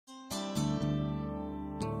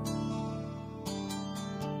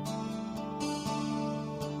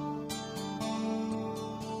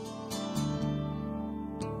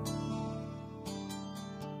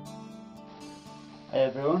Hi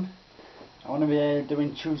everyone, I want to be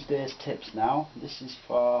doing Tuesday's tips now. This is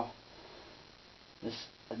for this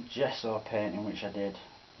gesso painting which I did.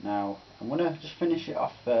 Now I'm going to just finish it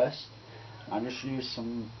off first. I just use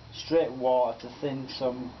some straight water to thin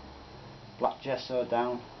some black gesso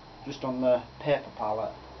down just on the paper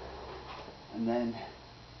palette, and then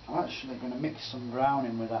I'm actually going to mix some brown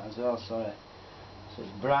in with that as well. So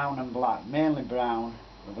it's brown and black, mainly brown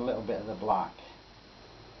with a little bit of the black.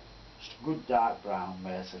 Just a good dark brown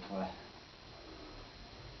basically,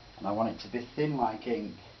 and I want it to be thin like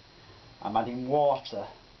ink. I'm adding water,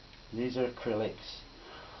 these are acrylics,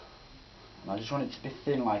 and I just want it to be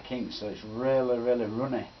thin like ink so it's really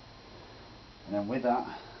runny. And then with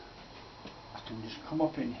that I can just come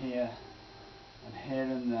up in here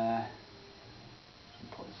and there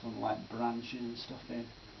and put some like branches and stuff in,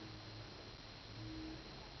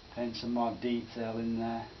 paint some more detail in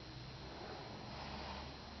there.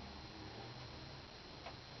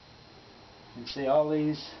 You can see all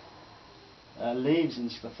these leaves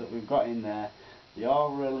and stuff that we've got in there, they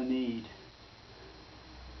all really need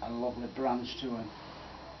a lovely branch to them.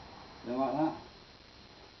 You like that?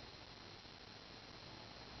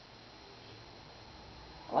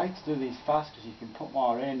 I like to do these fast because you can put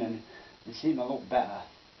more in and they seem to look better.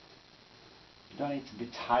 You don't need to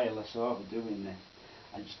be tireless over doing this.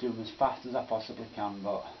 I just do them as fast as I possibly can,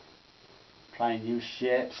 but try and use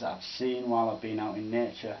shapes that I've seen while I've been out in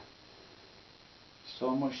nature.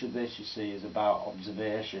 So much of this, you see, is about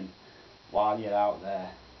observation while you're out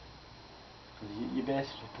there, because you're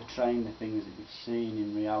basically portraying the things that you've seen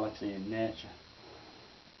in reality in nature.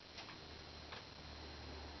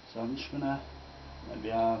 So I'm just going to maybe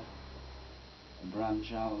have a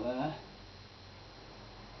branch out there,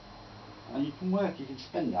 and you can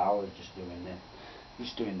spend hours just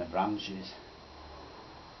doing the branches.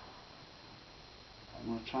 I'm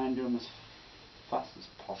going to try and do them as fast as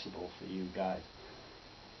possible for you guys.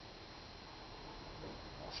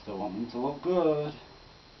 I still want them to look good.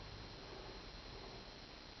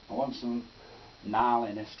 I want some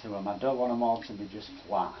gnarliness to them. I don't want them all to be just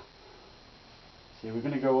flat. See, we're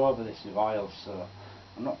going to go over this with oils, so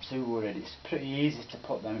I'm not too worried. It's pretty easy to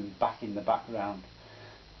put them back in the background.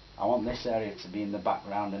 I want this area to be in the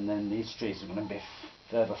background, and then these trees are going to be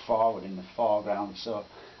further forward in the foreground, so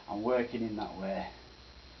I'm working in that way.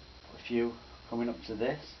 Put a few coming up to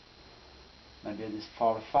this. Maybe there's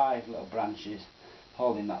 4 or 5 little branches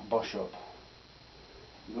holding that bush up.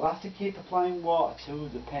 You'll have to keep applying water to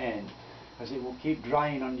the paint because it will keep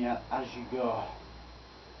drying on you as you go.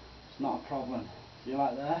 It's not a problem. See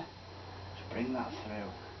like there? Just bring that through.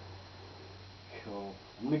 Cool.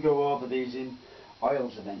 I'm going to go over these in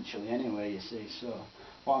oils eventually anyway, you see, so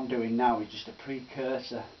what I'm doing now is just a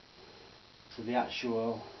precursor to the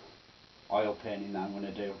actual oil painting that I'm going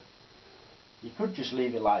to do. You could just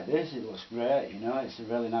leave it like this, it looks great, you know, it's a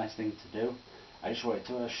really nice thing to do. I just wanted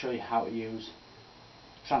to show you how to use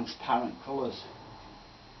transparent colours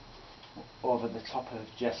over the top of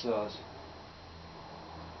gessos.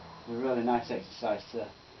 It's a really nice exercise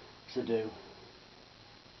to do.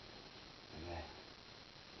 Okay.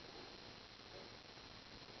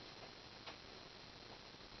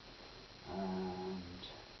 And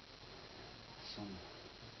some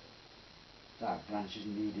dark branches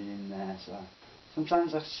needed in there, so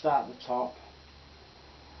sometimes I start at the top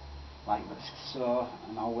like this, so,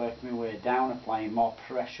 and I'll work my way down, applying more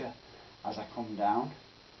pressure as I come down.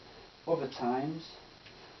 Other times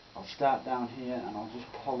I'll start down here and I'll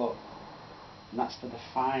just pull up, and that's for the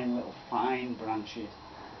little fine branches.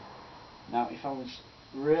 Now if I was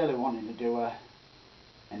really wanting to do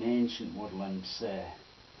an ancient woodland, say,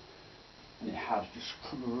 and it had just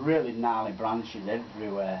really gnarly branches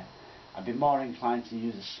everywhere, I'd be more inclined to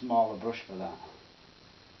use a smaller brush for that.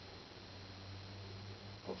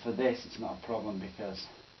 But for this it's not a problem, because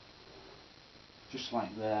just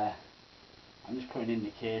like there, I'm just putting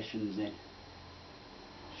indications in,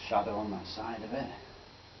 shadow on that side of it.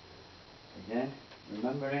 Again,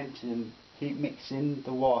 remembering to keep mixing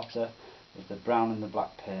the water with the brown and the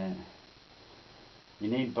black paint. You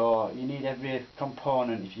need both, you need every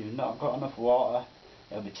component. If you've not got enough water,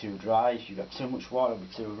 it'll be too dry. If you've got too much water, it'll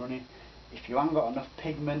be too runny. If you haven't got enough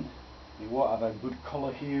pigment, you won't have a good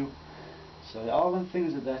colour hue. So all them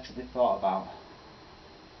things are there to be thought about.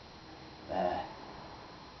 There.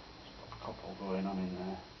 Just got a couple going on in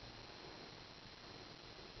there.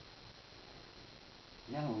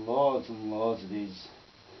 Yeah, loads and loads of these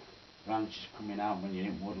branches coming out when you're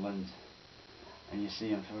in woodland and you see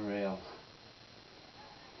them for real.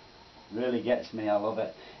 Really gets me, I love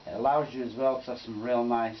it. It allows you as well to have some real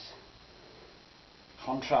nice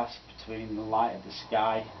contrast between the light of the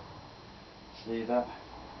sky See that?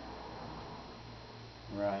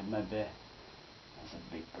 Right, maybe there's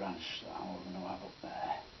a big branch that we're going to have up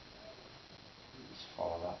there. Just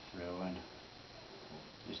follow that through and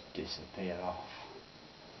just disappear off.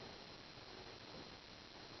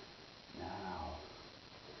 Now,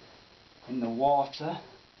 in the water,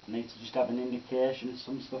 I need to just have an indication of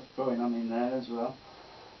some stuff going on in there as well.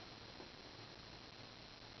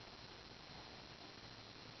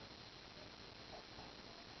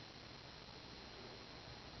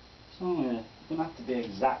 It doesn't have to be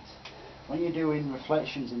exact. When you're doing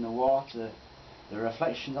reflections in the water, the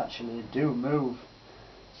reflections actually do move,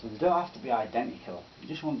 so they don't have to be identical. You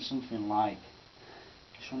just want something like,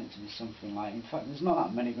 it to be something like. In fact, there's not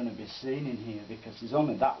that many going to be seen in here because there's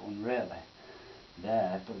only that one really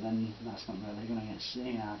there, but then that's not really going to get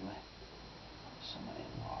seen hardly. Somebody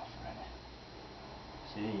in water already.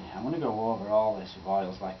 See, I'm going to go over all this with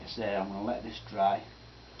oils. Like I say, I'm going to let this dry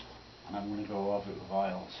and I'm going to go over it with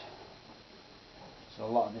oils. So a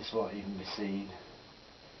lot of this won't even be seen.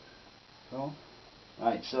 Cool.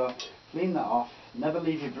 Right, so clean that off. Never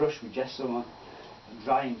leave your brush with gesso on.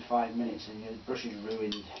 Dry in 5 minutes and your brush is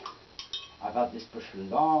ruined. I've had this brush for a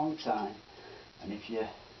long time, and if you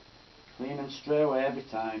clean them straight away every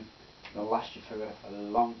time, they'll last you for a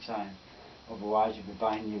long time. Otherwise you'll be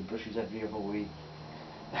buying new brushes every other week.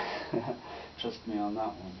 Trust me on that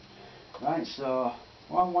one. Right, so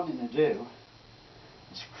what I'm wanting to do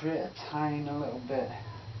is create a tiny little bit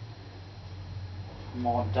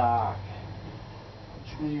more dark. I'm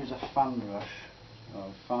just going to use a fan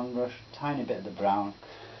brush, tiny bit of the brown,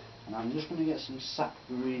 and I'm just going to get some sap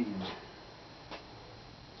green.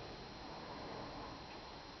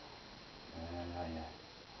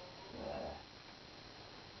 There.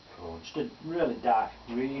 Cool. Just a really dark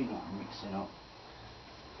green that I'm mixing up.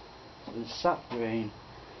 So there's sap green,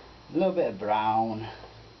 a little bit of brown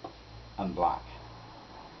and black.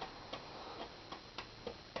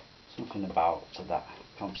 Something about to that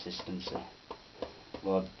consistency.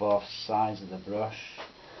 Load both sides of the brush,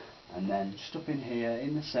 and then just up in here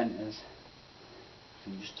in the centres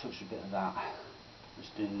you can just touch a bit of that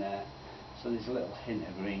just in there, so there's a little hint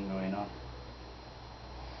of green going on.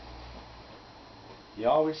 You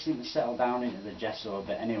always seem to settle down into the gesso a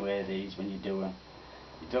bit anyway, these, when you do them.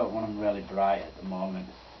 You don't want them really bright at the moment.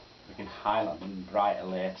 We can highlight them brighter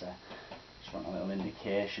later. Just want a little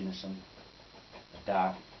indication of some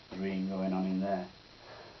dark green going on in there.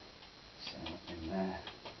 Same up in there.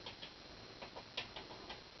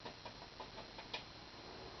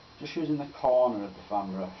 Just using the corner of the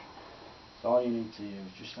fan brush. That's all you need to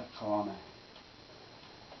use, just that corner.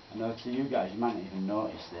 I know to you guys, you might not even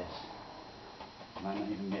notice this. You might not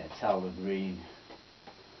even be able to tell the green,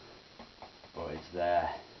 but it's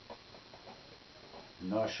there.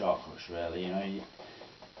 No shortcuts really, you know.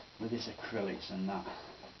 With this acrylics and that,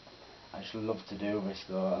 I just love to do this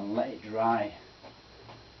though and let it dry.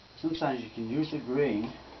 Sometimes you can use the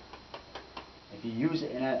green. If you use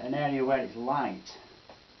it in an area where it's light,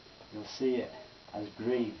 you'll see it as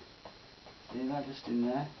green. See that just in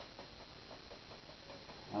there?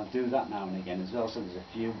 I'll do that now and again as well, so there's a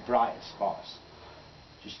few brighter spots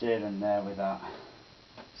just here and there with that.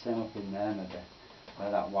 Same up in there maybe,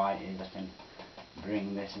 where that white is. I can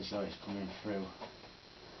bring this as though it's coming through.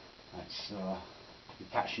 Right, so you're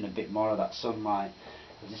catching a bit more of that sunlight.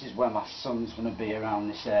 This is where my sun's going to be, around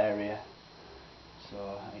this area.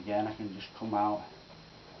 So again, I can just come out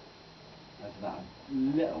of that a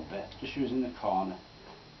little bit, just using the corner.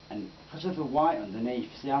 And because of the white underneath,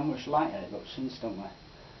 see how much lighter it looks instantly.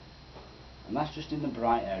 And that's just in the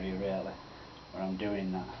bright area really, where I'm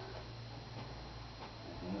doing that.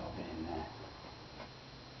 There's a little bit in there.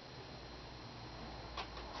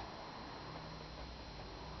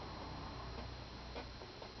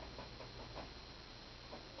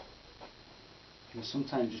 You can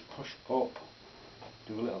sometimes just push up,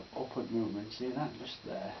 do a little upward movement, see that? Just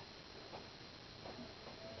there.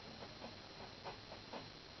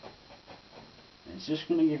 And it's just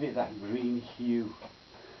going to give it that green hue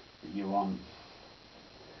that you want.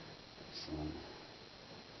 Excellent.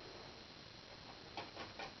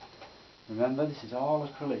 Remember, this is all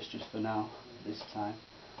acrylics just for now, this time.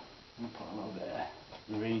 I'm going to put a little bit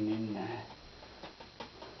of green in there,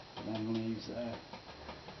 and then leaves there.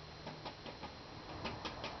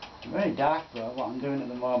 Very dark though, what I'm doing at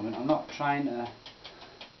the moment. I'm not trying to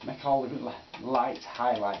make all the lights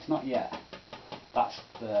highlights, not yet. That's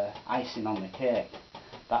the icing on the cake.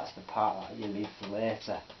 That's the part that you leave for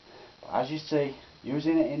later. But as you see,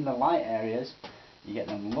 using it in the light areas, you get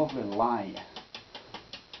them lovely light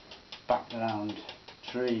background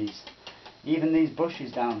trees. Even these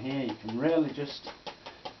bushes down here, you can really just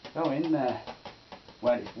go in there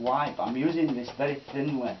where it's white, but I'm using this very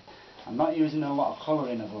thinly. I'm not using a lot of colour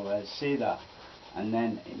in other words, see that? And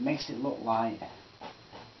then it makes it look like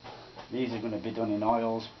these are going to be done in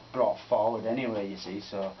oils, brought forward anyway, you see,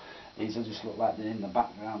 so these will just look like they're in the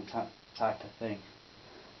background type of thing.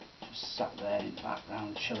 Just sat there in the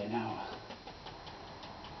background chilling out.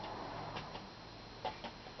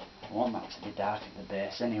 I want that to be dark at the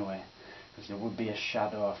base anyway, because there would be a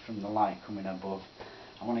shadow from the light coming above.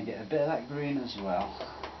 I want to get a bit of that green as well,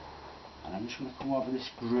 and I'm just going to come over this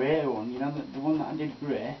grey one, you know, the one that I did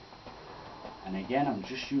grey, and again I'm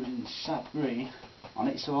just using sap green on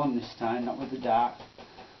its own this time, not with the dark.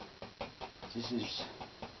 This is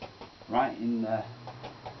right in the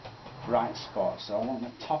bright spot, so I want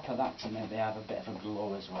the top of that to maybe have a bit of a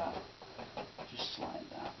glow as well, just like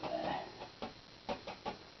that there.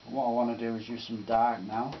 What I want to do is use some dark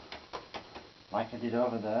now, like I did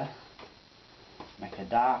over there. Make a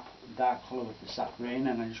dark colour with the sap green,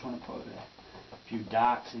 and I just want to put a few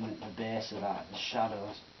darks in at the base of that, the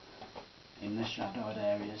shadows, in the shadowed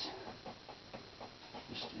areas,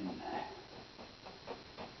 just in there.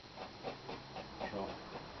 Cool.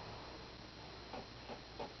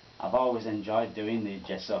 I've always enjoyed doing these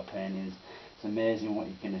gesso paintings. It's amazing what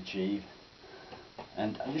you can achieve,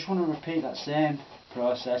 and I just want to repeat that same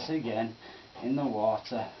process again in the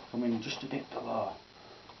water, coming just a bit below,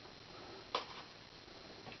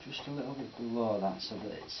 just a little bit below that, so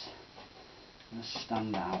that it's going to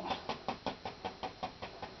stand out.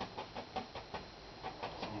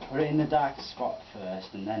 So you put it in the darkest spot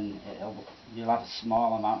first, and then you'll have a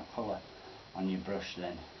small amount of colour on your brush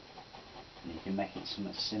then, and you can make it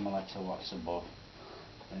something similar to what's above.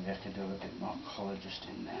 Maybe I could do a bit more colour just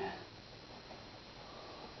in there,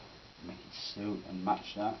 make it suit and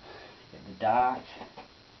match that. Get the dark,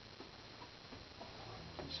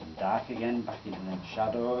 some dark again back into them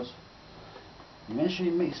shadows. You make sure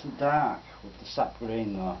you mix the dark with the sap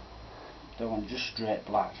green though. Don't want just straight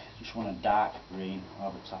black, just want a dark green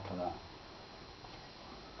over top of that.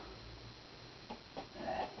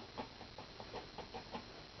 There.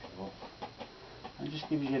 Cool. And just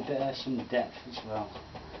gives you a bit of some depth as well.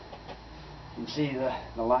 You can see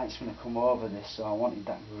the light's going to come over this, so I wanted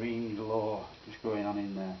that green glow just going on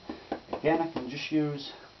in there. Again, I can just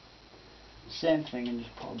use the same thing and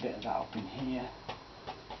just put a bit of that up in here.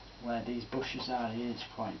 Where these bushes are here, it's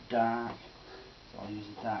quite dark, so I'll use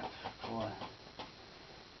a dark colour.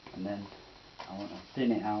 And then I want to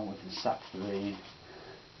thin it out with the sap green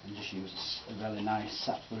and just use a really nice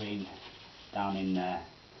sap green down in there.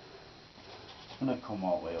 It's going to come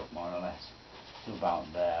all the way up more or less to about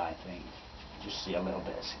there, I think. Just see a little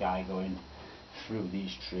bit of sky going through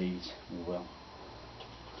these trees, we will.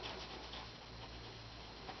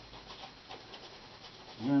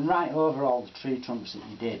 And right over all the tree trunks that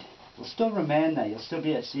you did, will still remain there, you'll still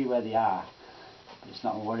be able to see where they are, but it's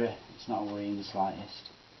not a worry, in the slightest.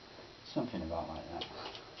 Something about like that.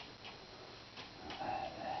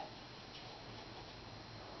 There.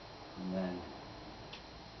 And then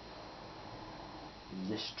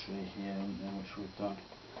this tree here, which we've done.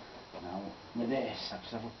 Now with this, I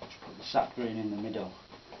just put the sap green in the middle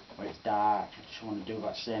where it's dark. I just want to do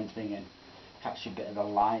that same thing and catch a bit of the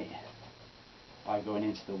light by going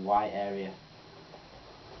into the white area.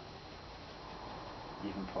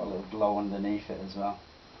 You can put a little glow underneath it as well.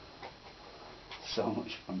 So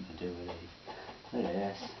much fun to do with these. There it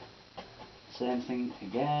is. Same thing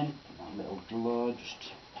again, that little glow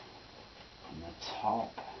just on the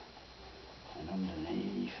top and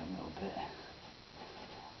underneath a little bit.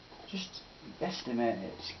 Just estimate it,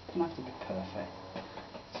 it doesn't have to be perfect.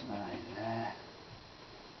 It's right there.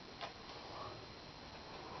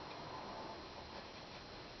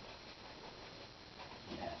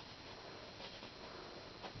 Yeah.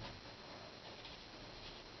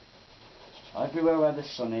 So everywhere where the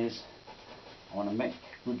sun is, I want to make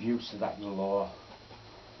good use of that glow.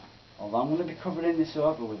 Although I'm going to be covering this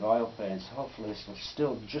over with oil paint, so hopefully this will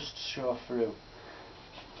still just show through.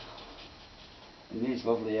 In these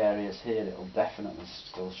lovely areas here, it will definitely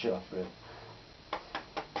still show through.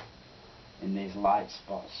 In these light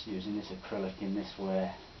spots, using this acrylic in this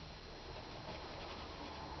way.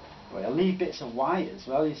 But it'll leave bits of white as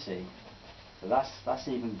well, you see. So that's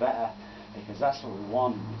even better, because that's what we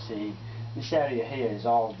want. You see, this area here is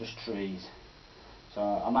all just trees. So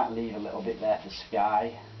I might leave a little bit there for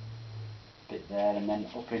sky, a bit there, and then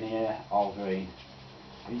up in here, all green.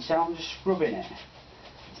 But you see, I'm just scrubbing it.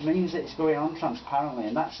 It means that it's going on transparently,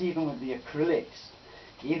 and that's even with the acrylics.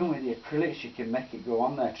 Even with the acrylics, you can make it go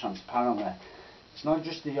on there transparently. It's not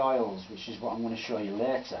just the oils, which is what I'm going to show you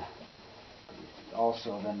later, but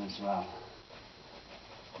also them as well.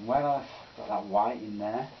 And where I've got that white in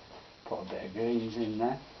there, put a bit of greens in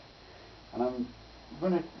there, and I'm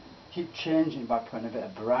going to keep changing by putting a bit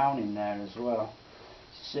of brown in there as well.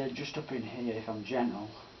 So say just up in here, if I'm gentle,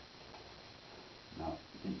 no,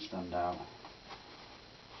 it didn't stand out,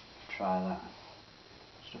 try that,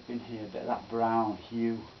 just up in here, a bit of that brown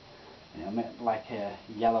hue, and it'll make like a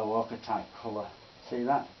yellow ochre type colour, see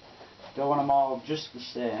that? Don't want them all just the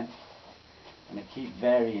same, and I keep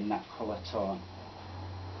varying that colour tone.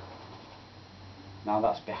 Now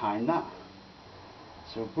that's behind that.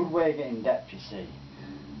 So a good way of getting depth, you see.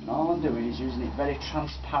 And all I'm doing is using it very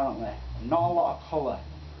transparently. Not a lot of colour,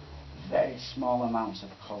 very small amounts of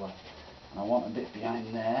colour. And I want a bit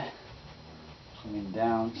behind there, coming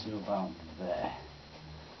down to about there,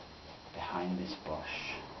 behind this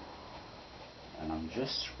bush. And I'm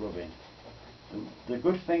just scrubbing. The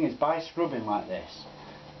good thing is, by scrubbing like this,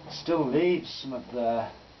 it still leaves some of the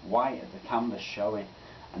white of the canvas showing.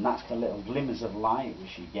 And that's the little glimmers of light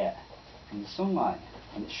which you get from the sunlight,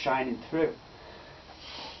 and it's shining through.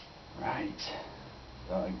 Right,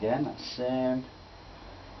 so again that same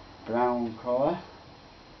brown colour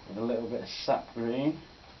with a little bit of sap green,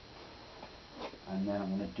 and then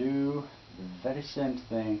I'm going to do the very same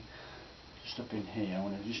thing just up in here.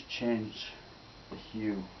 I'm going to just change the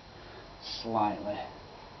hue slightly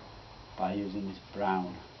by using this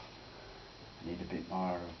brown. I need a bit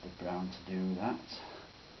more of the brown to do that.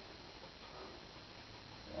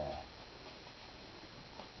 There.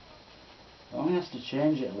 It only has to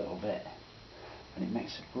change it a little bit, and it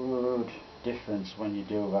makes a good difference when you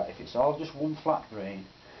do that. If it's all just one flat green,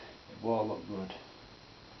 it won't look good.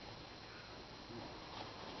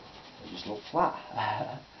 It just looks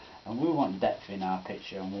flat. And we want depth in our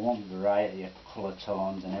picture, and we want variety of colour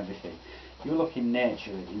tones and everything. If you look in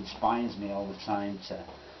nature, it inspires me all the time to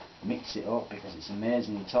mix it up, because it's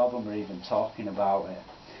amazing. Torben were even talking about it.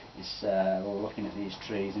 We were looking at these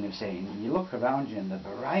trees, and he was saying, you look around you and the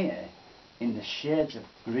variety in the shades of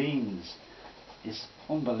greens is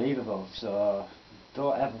unbelievable. So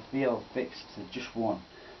don't ever feel fixed to just one,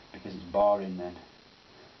 because it's boring then.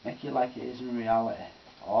 Make it like it is in reality.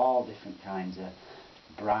 All different kinds of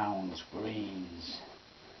browns, greens,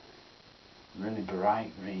 really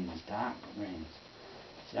bright greens, dark greens.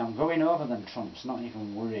 See, I'm going over them trunks, not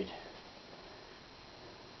even worried,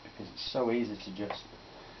 because it's so easy to just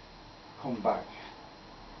come back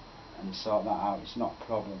and sort that out. It's not a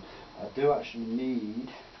problem. I do actually need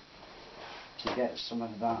to get some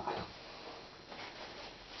of that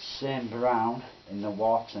same brown in the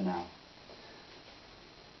water now.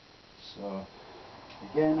 So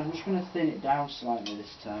again, I'm just going to thin it down slightly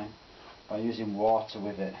this time by using water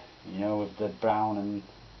with it, you know, with the brown and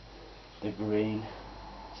the green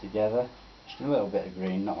together. Just a little bit of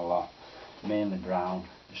green, not a lot, mainly brown,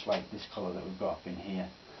 just like this colour that we've got up in here.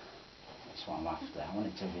 That's what I'm after. I want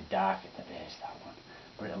it to be dark at the base, that one,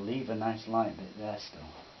 but it'll leave a nice light bit there still.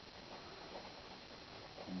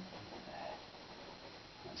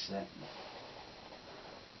 That's it.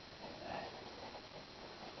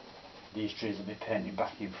 These trees will be painted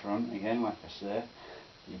back in front again, like I say.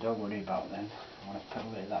 You don't worry about them. I want to put a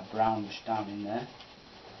bit of that brown just down in there.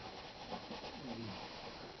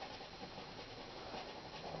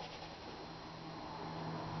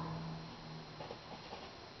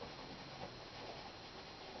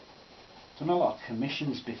 Done a lot of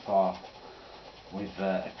commissions before with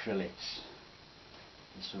acrylics.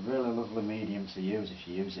 It's a really lovely medium to use if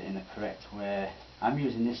you use it in the correct way. I'm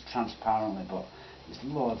using this transparently, but there's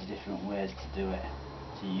loads of different ways to do it,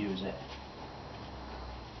 to use it.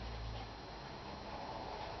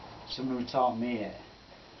 Someone who taught me it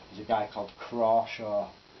is a guy called Crawshaw,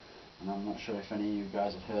 and I'm not sure if any of you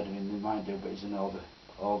guys have heard of him. You might do, but he's an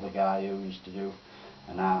older guy who used to do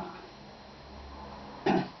an art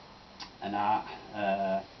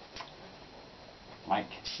like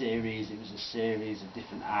series. It was a series of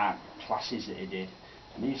different art classes that he did,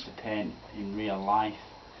 and he used to paint in real life.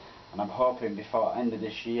 And I'm hoping before the end of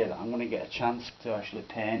this year that I'm going to get a chance to actually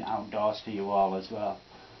paint outdoors for you all as well.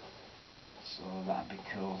 So that'd be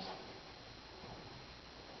cool.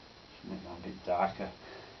 Just make that a bit darker,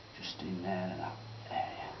 just in there, that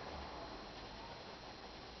area.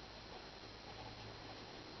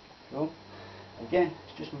 Cool. Again,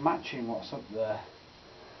 it's just matching what's up there.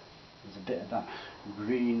 There's a bit of that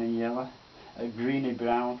green and yellow, a greeny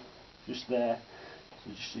brown, just there.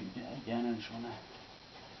 So just again, I just want to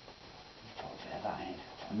put a bit of that in.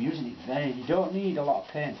 I'm using it very, you don't need a lot of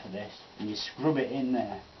paint for this, and you scrub it in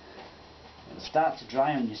there. It'll start to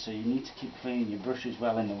dry on you, so you need to keep cleaning your brushes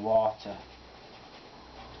well in the water.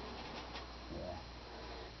 There.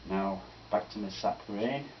 Now back to my sap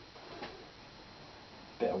green.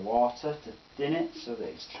 bit of water to thin it so that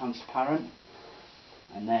it's transparent,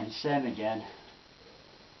 and then same again,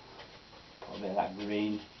 put a bit of that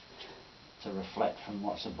green to reflect from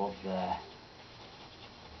what's above there.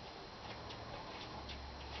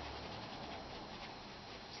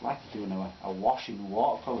 It's like doing a wash in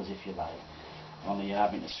watercolours, if you like, only you're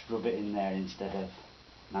having to scrub it in there instead of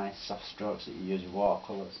nice soft strokes that you use with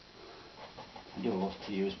watercolours. I do love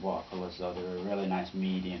to use watercolours though, they're a really nice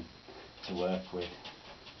medium to work with.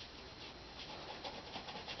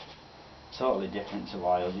 Totally different to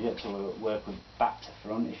oils, you get to work with back to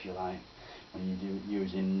front, if you like, when you do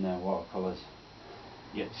using watercolours.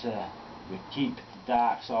 You get to keep the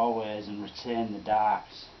darks always and retain the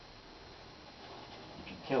darks.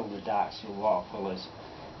 If you kill the darks with watercolours,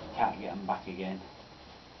 you can't get them back again.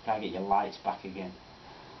 You can't get your lights back again,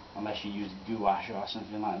 unless you use gouache or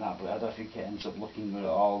something like that, but I don't think it ends up looking good at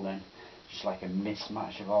all then. Just like a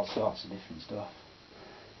mismatch of all sorts of different stuff.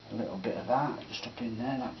 A little bit of that, just up in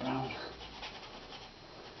there, that brown.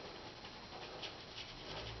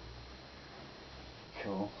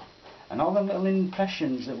 Cool. And all the little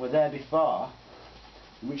impressions that were there before,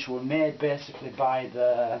 which were made basically by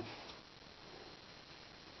the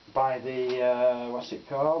what's it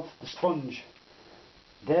called? The sponge.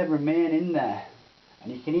 They remain in there.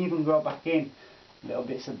 And you can even go back in little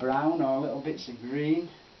bits of brown or little bits of green.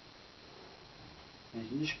 And you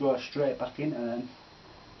can just go straight back into them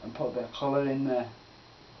and put a bit of colour in there.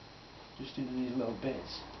 Just into these little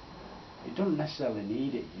bits. You don't necessarily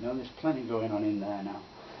need it, you know, there's plenty going on in there now.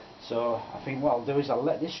 So I think what I'll do is I'll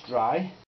let this dry.